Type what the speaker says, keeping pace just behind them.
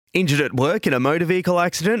Injured at work in a motor vehicle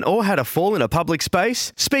accident or had a fall in a public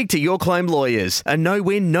space? Speak to Your Claim Lawyers, a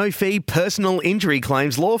no-win, no-fee personal injury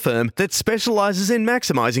claims law firm that specialises in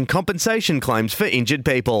maximising compensation claims for injured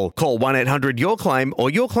people. Call 1-800-YOUR-CLAIM or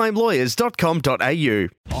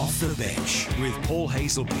yourclaimlawyers.com.au. Off the bench with Paul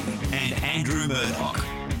Hazelby and Andrew Murdoch.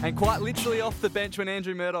 And quite literally off the bench when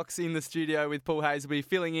Andrew Murdoch's in the studio with Paul Hazelby,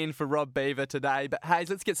 filling in for Rob Beaver today. But Hayes,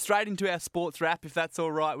 let's get straight into our sports wrap, if that's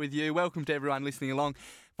all right with you. Welcome to everyone listening along.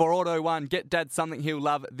 For Auto One, get Dad something he'll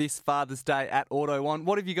love this Father's Day at Auto One.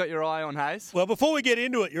 What have you got your eye on, Hayes? Well, before we get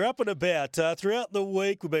into it, you're up and about. Throughout the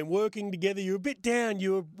week, we've been working together. You're a bit down.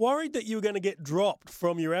 You were worried that you were going to get dropped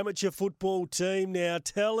from your amateur football team. Now,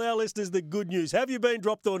 tell our listeners the good news. Have you been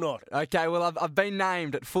dropped or not? Okay, well, I've been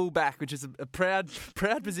named at fullback, which is a proud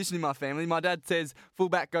position in my family. My dad says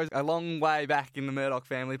fullback goes a long way back in the Murdoch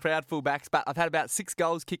family. Proud fullbacks, but I've had about 6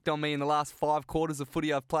 goals kicked on me in the last 5 quarters of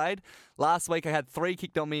footy I've played. Last week, I had 3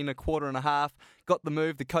 kicked on me in a quarter and a half. Got the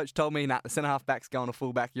move. The coach told me, the centre-half back's going to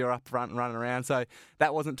fullback. You're up front and running around. So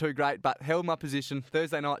that wasn't too great, but held my position.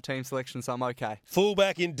 Thursday night team selection, so I'm okay.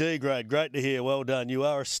 Fullback in D grade. Great to hear. Well done. You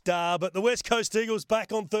are a star. But the West Coast Eagles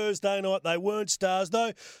back on Thursday night. They weren't stars,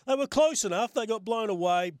 though. They were close enough. They got blown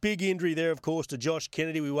away. Big injury there, of course, to Josh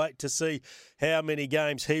Kennedy. We wait to see how many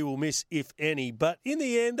games he will miss, if any. But in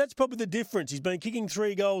the end, that's probably the difference. He's been kicking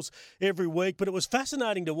 3 goals every week, but it was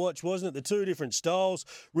fascinating to watch, wasn't it? The 2 different styles.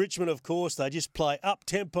 Richmond, of course, they just play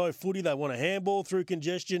up-tempo footy. They want a handball through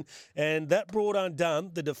congestion, and that brought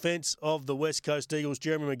undone the defence of the West Coast Eagles.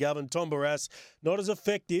 Jeremy McGovern, Tom Barrass, not as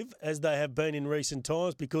effective as they have been in recent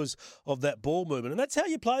times because of that ball movement. And that's how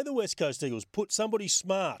you play the West Coast Eagles. Put somebody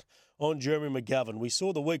smart on Jeremy McGovern. We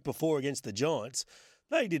saw the week before against the Giants.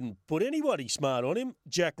 They didn't put anybody smart on him.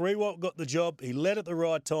 Jack Rewalt got the job. He led at the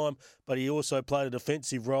right time, but he also played a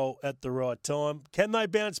defensive role at the right time. Can they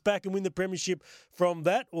bounce back and win the premiership from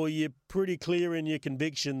that, or are you pretty clear in your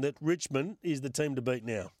conviction that Richmond is the team to beat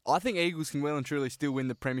now? I think Eagles can well and truly still win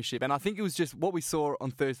the premiership, and I think it was just what we saw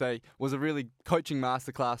on Thursday was a really coaching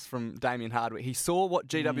masterclass from Damien Hardwick. He saw what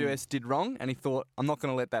GWS did wrong, and he thought, I'm not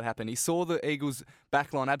going to let that happen. He saw the Eagles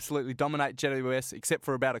backline absolutely dominate GWS except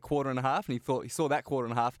for about a quarter and a half, and he saw that quarter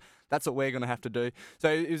and a half. That's what we're going to have to do. So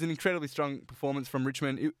it was an incredibly strong performance from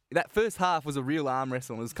Richmond. That first half was a real arm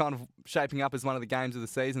wrestle. It was kind of shaping up as one of the games of the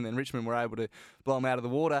season. Then Richmond were able to blow them out of the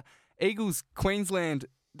water. Eagles, Queensland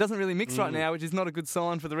doesn't really mix right now, which is not a good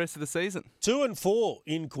sign for the rest of the season. 2-4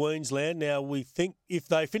 in Queensland. Now, we think if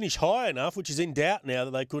they finish high enough, which is in doubt now,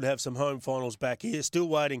 that they could have some home finals back here. Still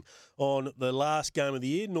waiting on the last game of the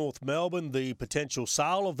year, North Melbourne, the potential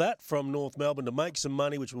sale of that from North Melbourne to make some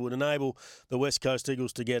money, which would enable the West Coast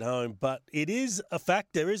Eagles to get home. But it is a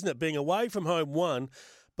factor, isn't it, being away from home one,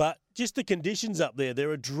 but just the conditions up there.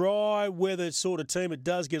 They're a dry weather sort of team. It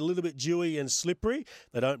does get a little bit dewy and slippery.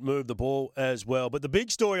 They don't move the ball as well. But the big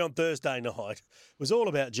story on Thursday night was all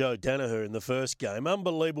about Joe Danaher in the first game.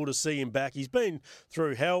 Unbelievable to see him back. He's been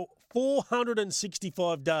through hell.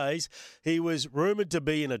 465 days. He was rumoured to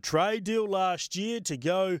be in a trade deal last year to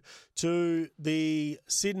go to the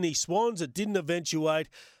Sydney Swans. It didn't eventuate.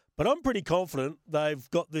 But I'm pretty confident they've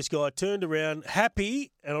got this guy turned around,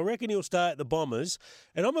 happy, and I reckon he'll stay at the Bombers.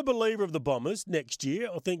 And I'm a believer of the Bombers next year.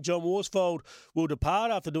 I think John Worsfold will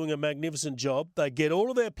depart after doing a magnificent job. They get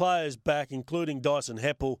all of their players back, including Dyson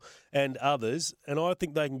Heppel and others, and I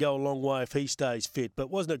think they can go a long way if he stays fit.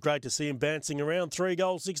 But wasn't it great to see him bouncing around? 3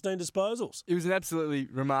 goals, 16 disposals. It was an absolutely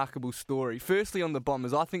remarkable story. Firstly, on the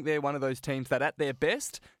Bombers, I think they're one of those teams that at their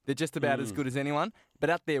best, they're just about as good as anyone. But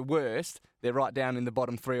at their worst, they're right down in the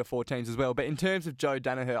bottom 3 or 4 teams as well. But in terms of Joe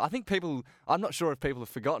Danaher, I think I'm not sure if people have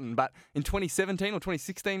forgotten, but in 2017 or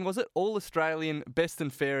 2016, was it? All-Australian, best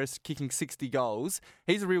and fairest, kicking 60 goals.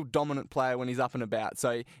 He's a real dominant player when he's up and about.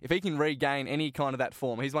 So if he can regain any kind of that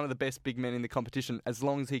form, he's one of the best big men in the competition as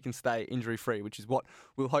long as he can stay injury-free, which is what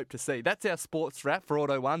we'll hope to see. That's our sports wrap for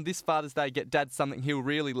Auto One. This Father's Day, get Dad something he'll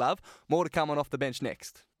really love. More to come on Off the Bench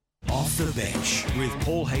next. Off the bench with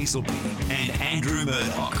Paul Hazelby and Andrew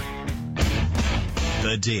Murdoch.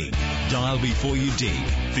 The Dig. Dial before you dig.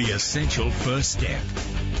 The essential first step.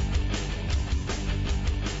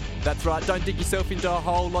 That's right. Don't dig yourself into a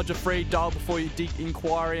hole. Lodge a free dial before you dig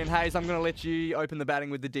inquiry. And Hayes, I'm going to let you open the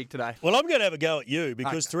batting with the dig today. Well, I'm going to have a go at you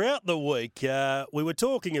because throughout the week we were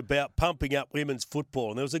talking about pumping up women's football.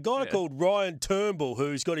 And there was a guy called Ryan Turnbull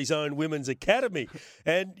who's got his own women's academy.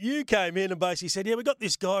 And you came in and basically said, we got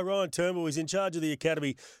this guy, Ryan Turnbull, who's in charge of the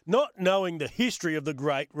academy, not knowing the history of the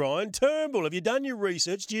great Ryan Turnbull. Have you done your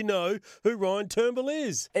research? Do you know who Ryan Turnbull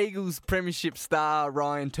is? Eagles premiership star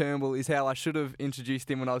Ryan Turnbull is how I should have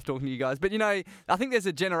introduced him when I was talking to you guys. But, I think there's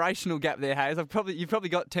a generational gap there, Hayes. You've probably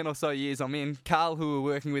got 10 or so years on me. And Carl, who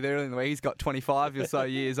we're working with earlier in the week, he's got 25 or so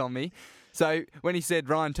years on me. So when he said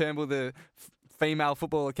Ryan Turnbull, the female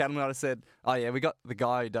football academy, I said, oh, yeah, we got the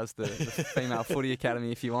guy who does the female footy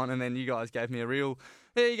academy if you want. And then you guys gave me a real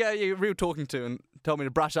talking to and told me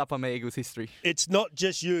to brush up on my Eagles history. It's not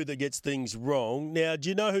just you that gets things wrong. Now, do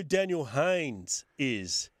you know who Daniel Haynes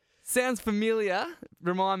is? Sounds familiar.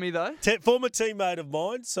 Remind me, though. Former teammate of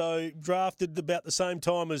mine, so drafted about the same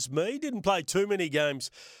time as me. Didn't play too many games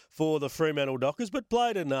for the Fremantle Dockers, but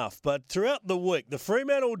played enough. But throughout the week, the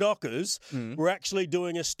Fremantle Dockers were actually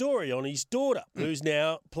doing a story on his daughter, who's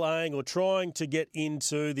now playing or trying to get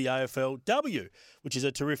into the AFLW, which is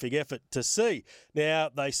a terrific effort to see. Now,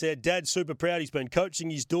 they said, Dad's super proud he's been coaching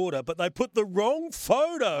his daughter, but they put the wrong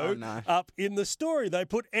photo up in the story. They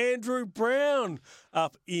put Andrew Brown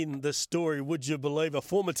up in the story. Would you believe? A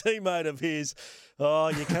former teammate of his. Oh,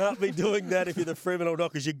 you can't be doing that if you're the Fremantle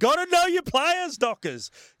Dockers. You got to know your players,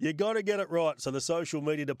 Dockers. You got to get it right. So the social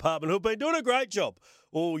media department, who've been doing a great job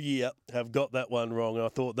all year, have got that one wrong. And I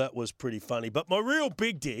thought that was pretty funny. But my real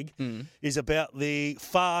big dig is about the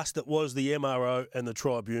farce that was the MRO and the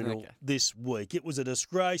tribunal this week. It was a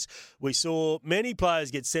disgrace. We saw many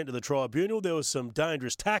players get sent to the tribunal. There was some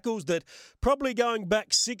dangerous tackles that probably going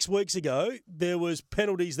back 6 weeks ago, there was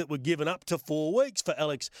penalties that were given up to 4 weeks for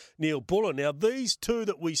Alex Neil-Bullen. Now, these two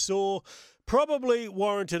that we saw probably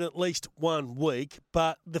warranted at least 1 week,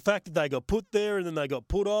 but the fact that they got put there and then they got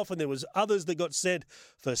put off, and there was others that got sent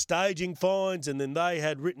for staging fines, and then they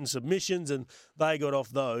had written submissions and they got off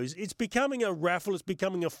those. It's becoming a raffle. It's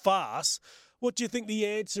becoming a farce. What do you think the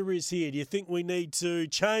answer is here? Do you think we need to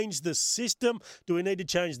change the system? Do we need to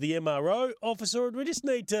change the MRO officer, or do we just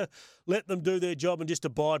need to let them do their job and just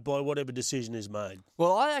abide by whatever decision is made?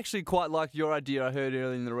 Well, I actually quite like your idea I heard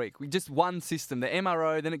earlier in the week. We just one system, the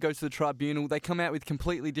MRO, then it goes to the tribunal. They come out with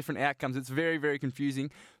completely different outcomes. It's very, very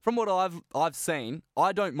confusing. From what I've seen,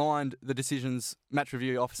 I don't mind the decisions match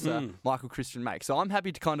review officer Michael Christian makes. So I'm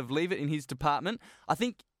happy to kind of leave it in his department. I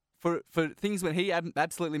think for things when he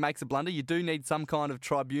absolutely makes a blunder, you do need some kind of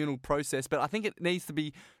tribunal process, but I think it needs to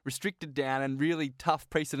be restricted down and really tough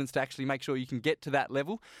precedents to actually make sure you can get to that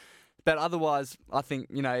level. But otherwise, I think,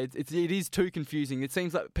 it is too confusing. It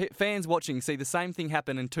seems like fans watching see the same thing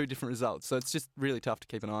happen in two different results, so it's just really tough to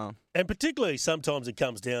keep an eye on. And particularly sometimes it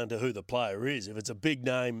comes down to who the player is. If it's a big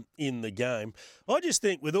name in the game, I just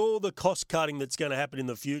think with all the cost cutting that's going to happen in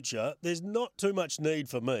the future, there's not too much need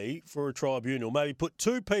for me for a tribunal. Maybe put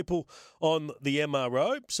two people on the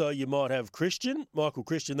MRO. So you might have Michael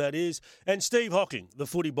Christian that is, and Steve Hocking, the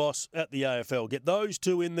footy boss at the AFL. Get those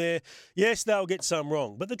two in there. Yes, they'll get some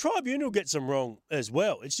wrong, but the tribunal gets them wrong as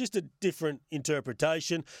well. It's just a different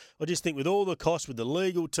interpretation. I just think with all the costs with the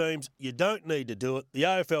legal teams, you don't need to do it. The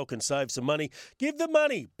AFL can save some money. Give the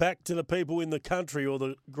money back to the people in the country or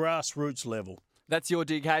the grassroots level. That's your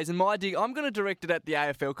dig, Hayes. And my dig, I'm going to direct it at the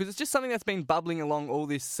AFL because it's just something that's been bubbling along all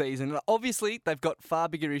this season. Obviously, they've got far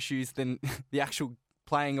bigger issues than the actual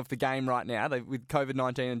playing of the game right now with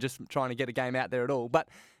COVID-19 and just trying to get a game out there at all. But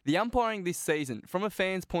the umpiring this season, from a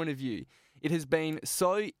fan's point of view, it has been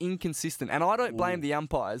so inconsistent. And I don't blame the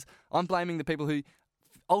umpires. I'm blaming the people who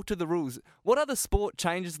alter the rules. What other sport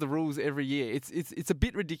changes the rules every year? It's a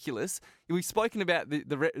bit ridiculous. We've spoken about the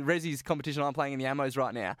Resi's competition I'm playing in the Ammos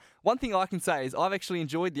right now. One thing I can say is I've actually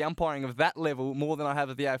enjoyed the umpiring of that level more than I have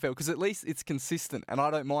of the AFL because at least it's consistent and I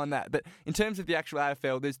don't mind that. But in terms of the actual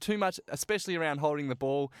AFL, there's too much, especially around holding the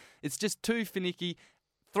ball. It's just too finicky.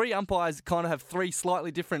 3 umpires kind of have 3 slightly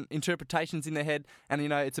different interpretations in their head and,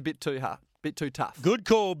 it's a bit too hard. Bit too tough. Good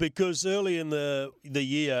call, because early in the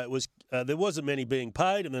year it was there wasn't many being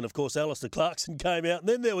paid, and then of course Alistair Clarkson came out, and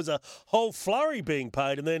then there was a whole flurry being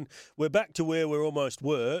paid, and then we're back to where we almost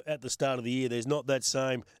were at the start of the year. There's not that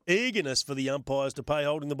same eagerness for the umpires to pay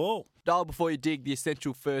holding the ball. Dial before you dig, the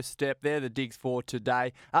essential first step. They're the digs for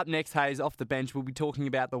today. Up next, Hayes, off the bench, we'll be talking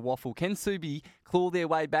about the waffle. Can Subi claw their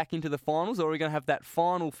way back into the finals, or are we going to have that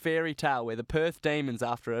final fairy tale where the Perth Demons,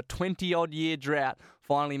 after a 20-odd year drought,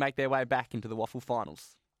 finally make their way back into the waffle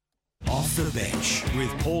finals? Off the bench with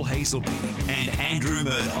Paul Hazelby and Andrew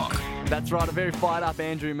Murdoch. That's right, a very fired-up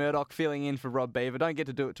Andrew Murdoch filling in for Rob Beaver. Don't get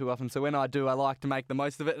to do it too often, so when I do, I like to make the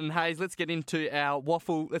most of it. And Hayes, let's get into our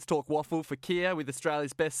waffle. Let's talk waffle for Kia with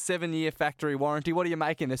Australia's best 7-year factory warranty. What are you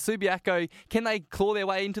making? The Subiaco, can they claw their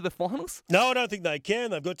way into the finals? No, I don't think they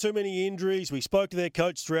can. They've got too many injuries. We spoke to their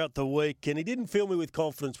coach throughout the week, and he didn't fill me with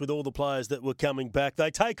confidence with all the players that were coming back. They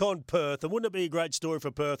take on Perth, and wouldn't it be a great story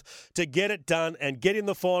for Perth to get it done and get in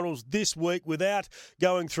the finals this week without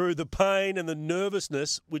going through the pain and the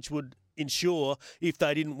nervousness which would ensure if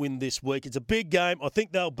they didn't win this week. It's a big game. I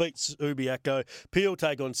think they'll beat Subiaco. Peel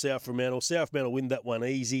take on South Fremantle. South Fremantle win that one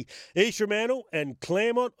easy. East Fremantle and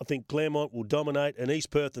Claremont. I think Claremont will dominate. And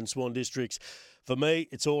East Perth and Swan Districts. For me,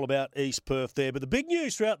 it's all about East Perth there. But the big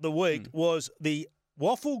news throughout the week was the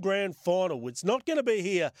Waffle Grand Final. It's not going to be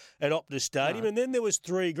here at Optus Stadium. No. And then there was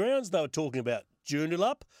 3 grounds they were talking about.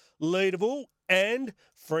 Joondalup, Leederville and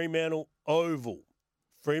Fremantle Oval.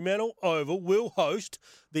 Fremantle Oval will host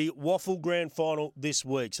the Waffle Grand Final this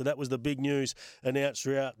week. So that was the big news announced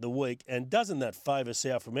throughout the week. And doesn't that favour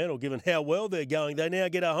South Fremantle, given how well they're going? They now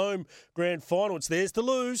get a home Grand Final. It's theirs to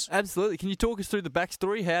lose. Absolutely. Can you talk us through the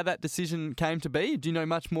backstory, how that decision came to be? Do you know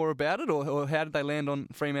much more about it, or how did they land on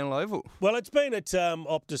Fremantle Oval? Well, it's been at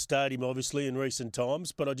Optus Stadium, obviously, in recent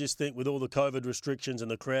times. But I just think with all the COVID restrictions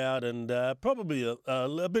and the crowd and probably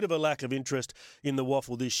a bit of a lack of interest in the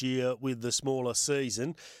Waffle this year with the smaller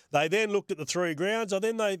season, they then looked at the 3 grounds.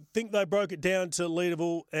 They think they broke it down to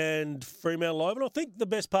Leederville and Fremantle Oval. And I think the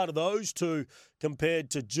best part of those two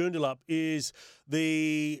compared to Joondalup is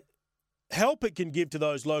the help it can give to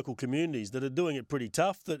those local communities that are doing it pretty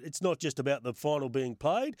tough, that it's not just about the final being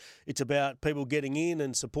played, it's about people getting in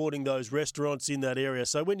and supporting those restaurants in that area.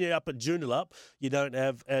 So when you're up at Joondalup, you don't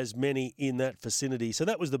have as many in that vicinity. So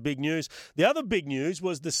that was the big news. The other big news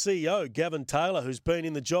was the CEO, Gavin Taylor, who's been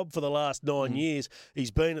in the job for the last 9 years.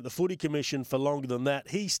 He's been at the Footy Commission for longer than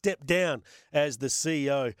that. He stepped down as the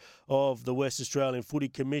CEO of the West Australian Footy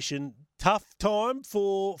Commission. Tough time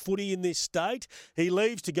for footy in this state. He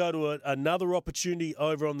leaves to go to another opportunity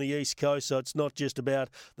over on the East Coast, so it's not just about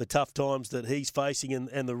the tough times that he's facing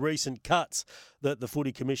and the recent cuts that the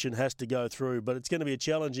Footy Commission has to go through. But it's going to be a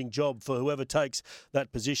challenging job for whoever takes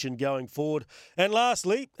that position going forward. And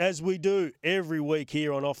lastly, as we do every week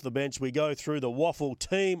here on Off the Bench, we go through the Waffle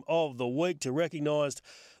Team of the Week to recognise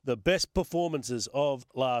the best performances of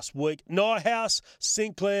last week. Nyhouse,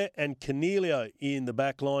 Sinclair and Cornelio in the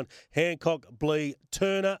back line. Hancock, Blee,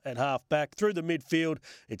 Turner at half-back. Through the midfield,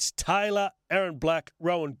 it's Taylor, Aaron Black,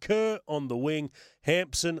 Rowan Kerr on the wing.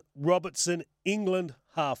 Hampson, Robertson, England,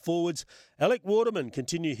 half-forwards. Alec Waterman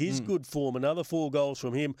continue his good form. Another 4 goals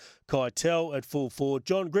from him. Keitel at full forward.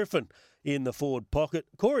 John Griffin in the forward pocket.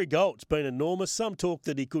 Corey Galt's been enormous. Some talk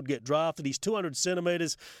that he could get drafted. He's 200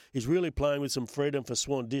 centimetres. He's really playing with some freedom for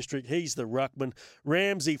Swan District. He's the ruckman.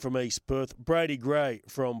 Ramsey from East Perth. Brady Gray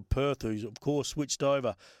from Perth, who's, of course, switched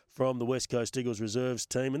over from the West Coast Eagles reserves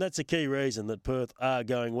team. And that's a key reason that Perth are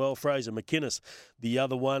going well. Fraser McInnes, the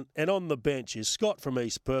other one. And on the bench is Scott from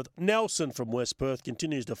East Perth. Nelson from West Perth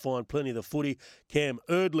continues to find plenty of the footy. Cam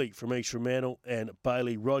Erdley from East Fremantle and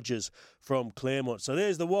Bailey Rogers from Claremont. So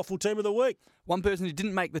there's the Waffle Team of the Week. One person who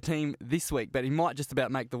didn't make the team this week, but he might just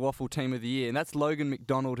about make the Waffle Team of the Year, and that's Logan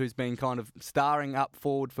McDonald, who's been kind of starring up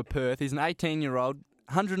forward for Perth. He's an 18-year-old,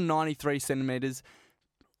 193 centimetres,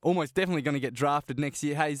 almost definitely going to get drafted next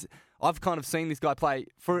year. Hayes, I've kind of seen this guy play.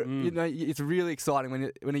 It's really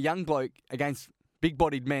exciting when a young bloke against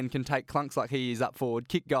big-bodied men can take clunks like he is up forward,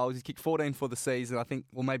 kick goals. He's kicked 14 for the season, I think,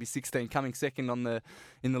 or maybe 16, coming second on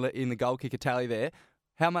in the goal kicker tally there.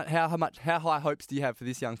 How high hopes do you have for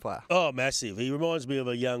this young player? Oh, massive. He reminds me of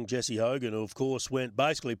a young Jesse Hogan, who, of course,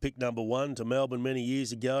 basically picked number 1 to Melbourne many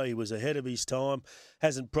years ago. He was ahead of his time.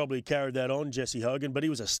 Hasn't probably carried that on, Jesse Hogan, but he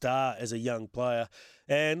was a star as a young player.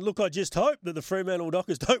 And look, I just hope that the Fremantle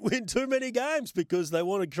Dockers don't win too many games because they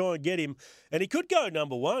want to try and get him. And he could go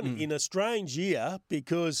number 1 in a strange year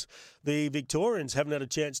because the Victorians haven't had a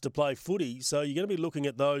chance to play footy. So you're going to be looking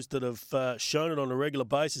at those that have shown it on a regular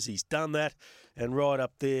basis. He's done that and right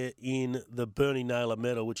up there in the Bernie Naylor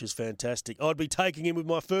medal, which is fantastic. I'd be taking him with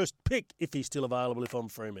my first pick if he's still available if I'm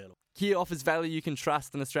Fremantle. Kia offers value you can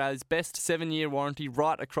trust in Australia's best 7-year warranty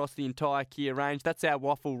right across the entire Kia range. That's our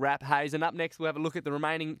Waffle wrap, Hayes. And up next, we'll have a look at the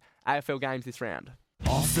remaining AFL games this round.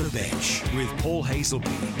 Off the Bench with Paul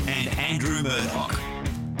Hazelby and Andrew Murdoch.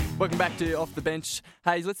 Welcome back to Off the Bench.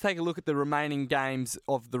 Hayes, let's take a look at the remaining games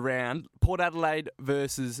of the round. Port Adelaide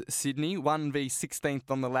versus Sydney,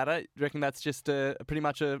 1v16th on the ladder. Do you reckon that's just pretty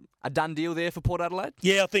much a done deal there for Port Adelaide?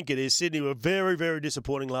 Yeah, I think it is. Sydney were very, very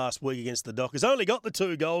disappointing last week against the Dockers. Only got the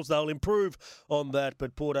 2 goals. They'll improve on that,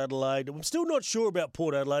 but Port Adelaide, I'm still not sure about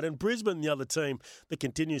Port Adelaide. And Brisbane, the other team that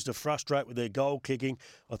continues to frustrate with their goal kicking.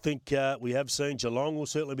 I think we have seen Geelong will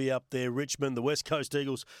certainly be up there. Richmond, the West Coast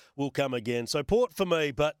Eagles will come again. So Port for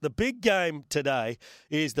me, but the big game today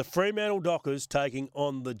is the Fremantle Dockers taking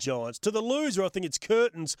on the Giants. To the loser, I think it's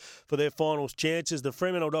curtains for their finals chances. The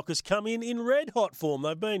Fremantle Dockers come in red-hot form.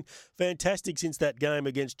 They've been fantastic since that game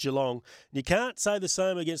against Geelong. You can't say the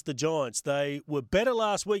same against the Giants. They were better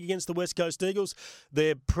last week against the West Coast Eagles.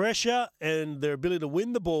 Their pressure and their ability to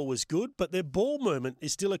win the ball was good, but their ball movement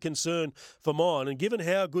is still a concern for mine. And given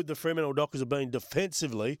how good the Fremantle Dockers have been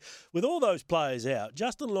defensively, with all those players out,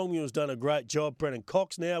 Justin Longmuir's done a great job. Brennan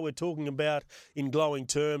Cox now we're talking about in glowing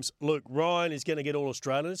terms. Luke Ryan is going to get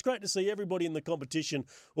All-Australian. It's great to see everybody in the competition,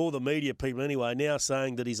 all the media people anyway, now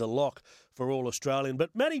saying that he's a lock for All-Australian.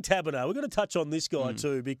 But Matty Taberner, we're going to touch on this guy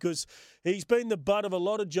too, because he's been the butt of a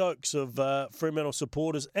lot of jokes of Fremantle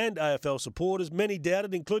supporters and AFL supporters. Many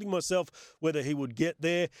doubted, including myself, whether he would get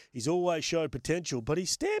there. He's always showed potential, but he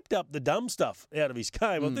stamped up the dumb stuff out of his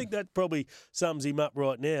game. I think that probably sums him up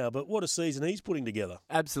right now, but what a season he's putting together.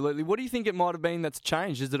 Absolutely. What do you think it might have been that's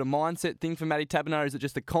changed? Is it a mindset thing for Matty Taberner? Is it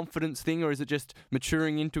just a confidence thing, or is it just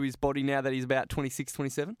maturing into his body now that he's about 26,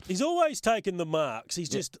 27? He's always taken the marks. He's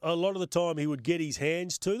just, a lot of the time, he would get his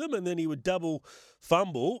hands to them and then he would double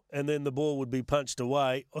fumble and then the ball would be punched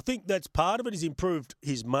away. I think that's part of it. He's improved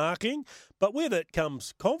his marking, but with it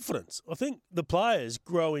comes confidence. I think the players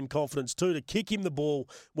grow in confidence too to kick him the ball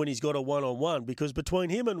when he's got a one-on-one, because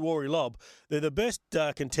between him and Rory Lobb, they're the best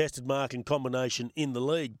contested marking combination in the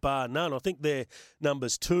league, bar none. I think they're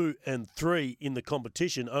numbers 2 and 3 in the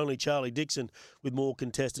competition, only Charlie Dixon with more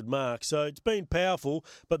contested marks. So it's been powerful,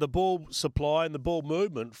 but the ball supply and the ball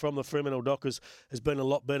movement from the Fremantle Dockers has been a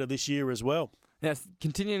lot better this year as well. Now,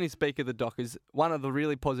 continuing to speak of the Dockers, one of the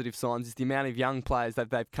really positive signs is the amount of young players that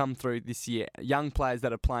they've come through this year. Young players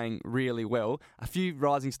that are playing really well. A few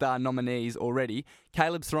Rising Star nominees already.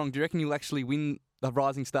 Caleb Throng, do you reckon he'll actually win the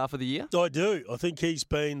Rising Star for the year? I do. I think he's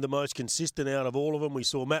been the most consistent out of all of them. We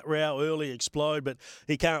saw Matt Rao early explode, but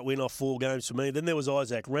he can't win off 4 games for me. Then there was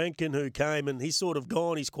Isaac Rankin who came and he's sort of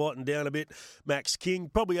gone. He's quietened down a bit. Max King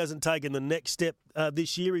probably hasn't taken the next step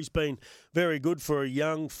this year. He's been very good for a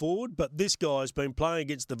young forward, but this guy's been playing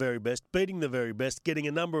against the very best, beating the very best, getting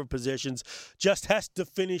a number of possessions, just has to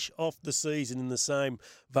finish off the season in the same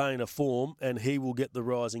vein of form, and he will get the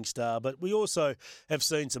Rising Star. But we also have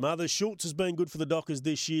seen some others. Schultz has been good for the Dockers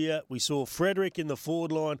this year. We saw Frederick in the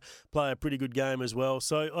forward line play a pretty good game as well.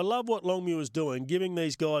 So I love what Longmuir is doing, giving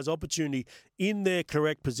these guys opportunity in their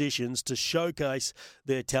correct positions to showcase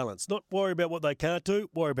their talents. Not worry about what they can't do,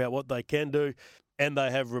 worry about what they can do. And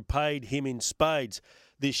they have repaid him in spades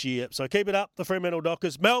this year. So keep it up, the Fremantle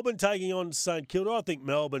Dockers. Melbourne taking on St Kilda. I think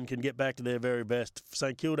Melbourne can get back to their very best.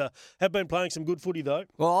 St Kilda have been playing some good footy, though.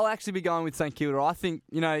 Well, I'll actually be going with St Kilda. I think,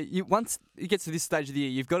 once it gets to this stage of the year,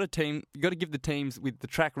 you've got to give the teams with the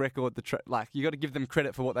track record, you've got to give them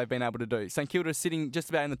credit for what they've been able to do. St Kilda is sitting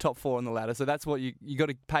just about in the top 4 on the ladder, so that's what you got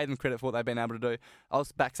to pay them credit for what they've been able to do. I'll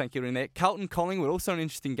back St Kilda in there. Carlton Collingwood, also an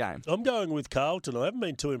interesting game. I'm going with Carlton. I haven't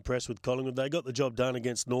been too impressed with Collingwood. They got the job done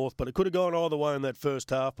against North, but it could have gone either way in that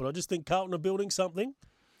first half. But I just think Carlton are building something.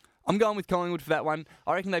 I'm going with Collingwood for that one.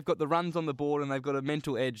 I reckon they've got the runs on the board and they've got a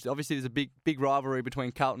mental edge. Obviously, there's a big rivalry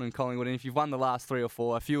between Carlton and Collingwood, and if you've won the last 3 or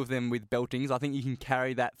 4, a few of them with beltings, I think you can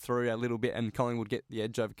carry that through a little bit and Collingwood get the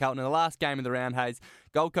edge over Carlton. In the last game of the round, Hayes,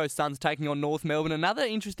 Gold Coast Suns taking on North Melbourne. Another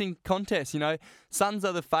interesting contest. Suns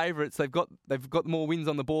are the favourites. They've got more wins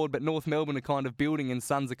on the board, but North Melbourne are kind of building and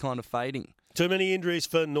Suns are kind of fading. Too many injuries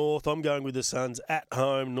for North. I'm going with the Suns at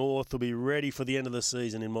home. North will be ready for the end of the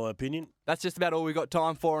season, in my opinion. That's just about all we've got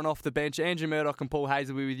time for and off the bench. Andrew Murdoch and Paul Hayes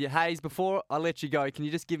will be with you. Hayes, before I let you go, can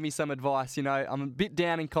you just give me some advice? I'm a bit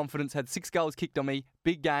down in confidence, had 6 goals kicked on me.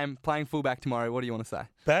 Big game, playing fullback tomorrow. What do you want to say?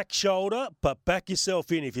 Back shoulder, but back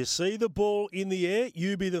yourself in. If you see the ball in the air,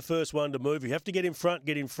 you be the first one to move. If you have to get in front,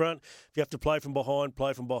 get in front. If you have to play from behind,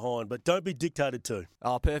 play from behind. But don't be dictated to.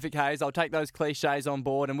 Oh, perfect, Hayes. I'll take those cliches on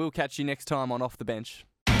board and we'll catch you next time on Off the Bench.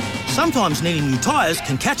 Sometimes needing new tyres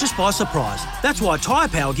can catch us by surprise. That's why Tyre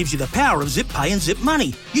Power gives you the power of zip pay and zip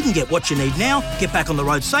money. You can get what you need now, get back on the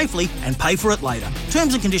road safely and pay for it later.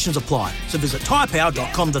 Terms and conditions apply. So visit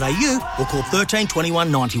tyrepower.com.au or call 13 21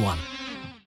 91.